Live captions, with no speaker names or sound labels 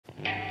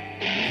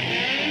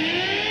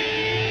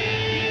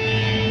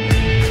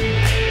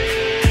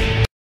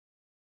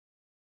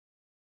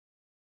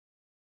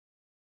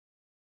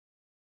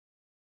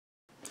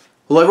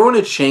Hello everyone,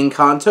 it's Shane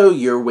Kanto,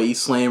 your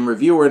Wasteland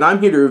reviewer, and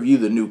I'm here to review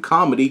the new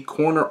comedy,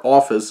 Corner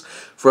Office,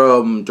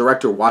 from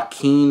director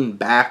Joaquin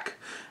Back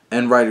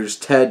and writers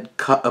Ted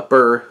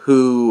Kupper,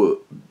 who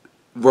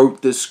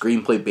wrote this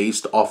screenplay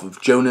based off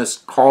of Jonas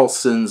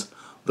Carlson's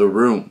The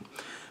Room.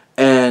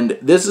 And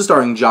this is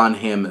starring Jon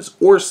Hamm as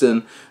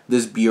Orson,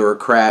 this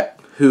bureaucrat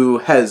who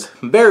has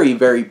very,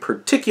 very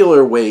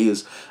particular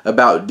ways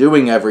about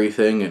doing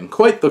everything, and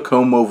quite the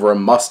comb over a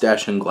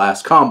mustache and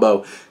glass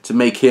combo to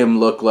make him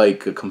look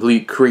like a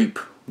complete creep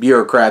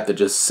bureaucrat that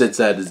just sits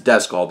at his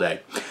desk all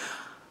day.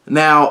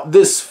 Now,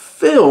 this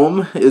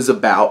film is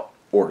about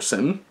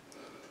Orson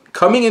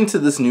coming into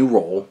this new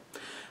role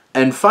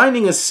and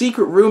finding a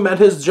secret room at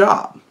his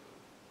job.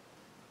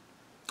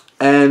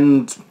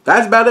 And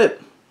that's about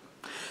it.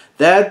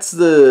 That's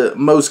the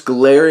most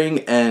glaring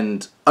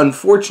and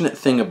unfortunate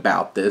thing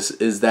about this,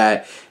 is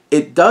that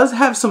it does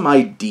have some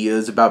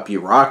ideas about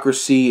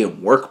bureaucracy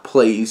and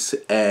workplace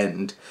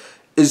and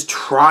is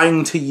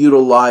trying to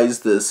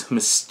utilize this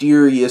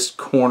mysterious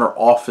corner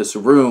office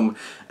room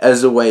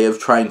as a way of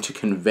trying to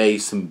convey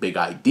some big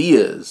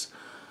ideas.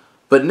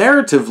 But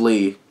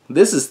narratively,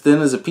 this is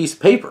thin as a piece of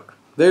paper.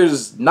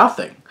 There's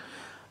nothing.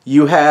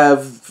 You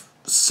have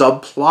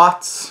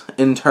subplots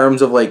in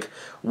terms of like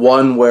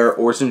one where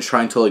Orson's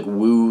trying to like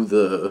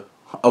woo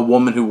a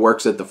woman who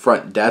works at the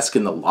front desk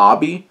in the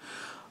lobby.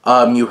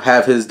 You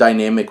have his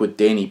dynamic with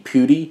Danny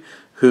Pudi,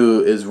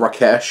 who is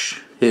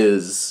Rakesh,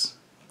 his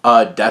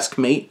desk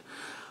mate.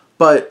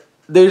 But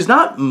there's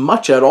not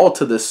much at all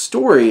to this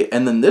story,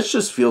 and then this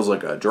just feels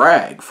like a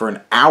drag for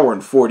an hour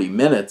and 40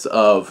 minutes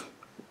of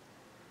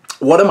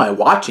what am I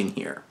watching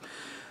here?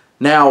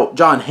 Now,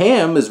 Jon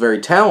Hamm is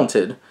very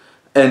talented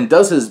and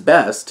does his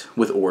best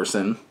with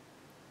Orson.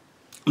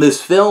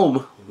 This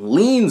film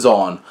leans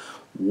on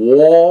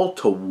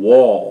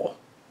wall-to-wall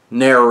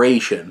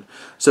narration.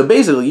 So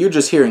basically, you're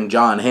just hearing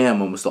Jon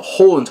Hamm almost the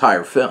whole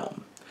entire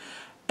film.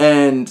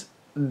 And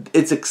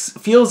it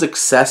feels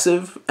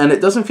excessive, and it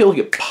doesn't feel like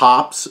it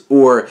pops,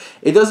 or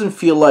it doesn't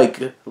feel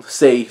like,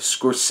 say,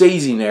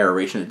 Scorsese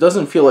narration. It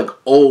doesn't feel like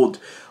old,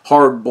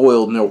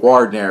 hard-boiled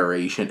noir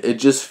narration. It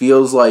just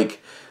feels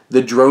like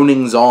the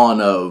dronings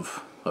on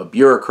of a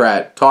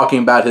bureaucrat talking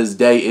about his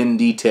day in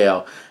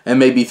detail and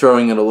maybe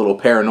throwing in a little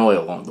paranoia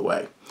along the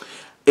way.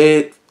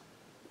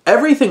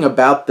 Everything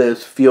about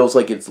this feels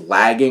like it's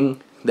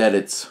lagging, that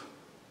it's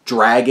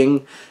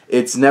dragging.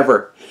 It's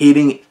never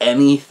hitting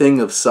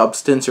anything of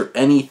substance or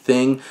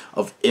anything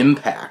of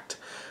impact.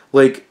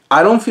 Like,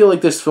 I don't feel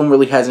like this film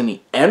really has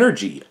any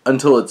energy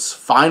until its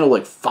final,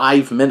 like,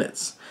 5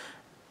 minutes.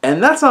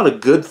 And that's not a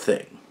good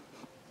thing.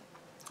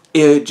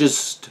 It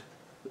just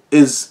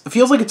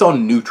feels like it's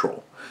on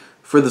neutral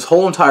for this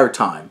whole entire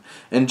time.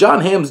 And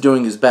Jon Hamm's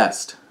doing his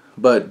best,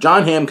 but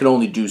Jon Hamm can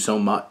only do so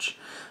much.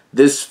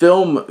 This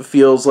film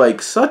feels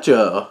like such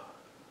a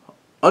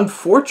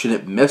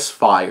unfortunate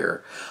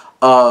misfire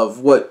of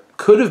what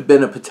could have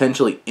been a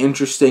potentially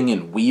interesting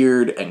and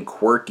weird and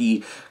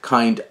quirky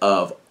kind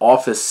of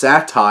office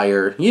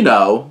satire. You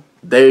know,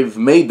 they've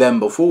made them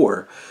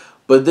before.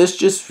 But this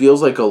just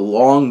feels like a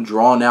long,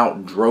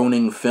 drawn-out,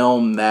 droning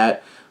film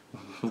that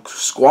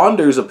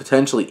squanders a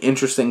potentially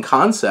interesting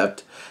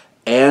concept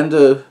and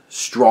a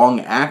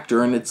strong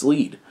actor in its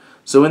lead.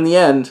 So in the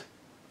end,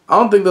 I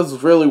don't think this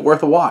is really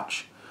worth a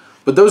watch.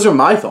 But those are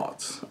my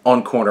thoughts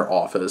on Corner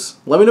Office.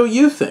 Let me know what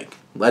you think.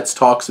 Let's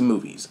talk some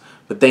movies.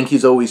 But thank you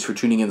as always for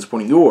tuning in and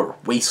supporting your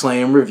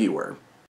Wasteland reviewer.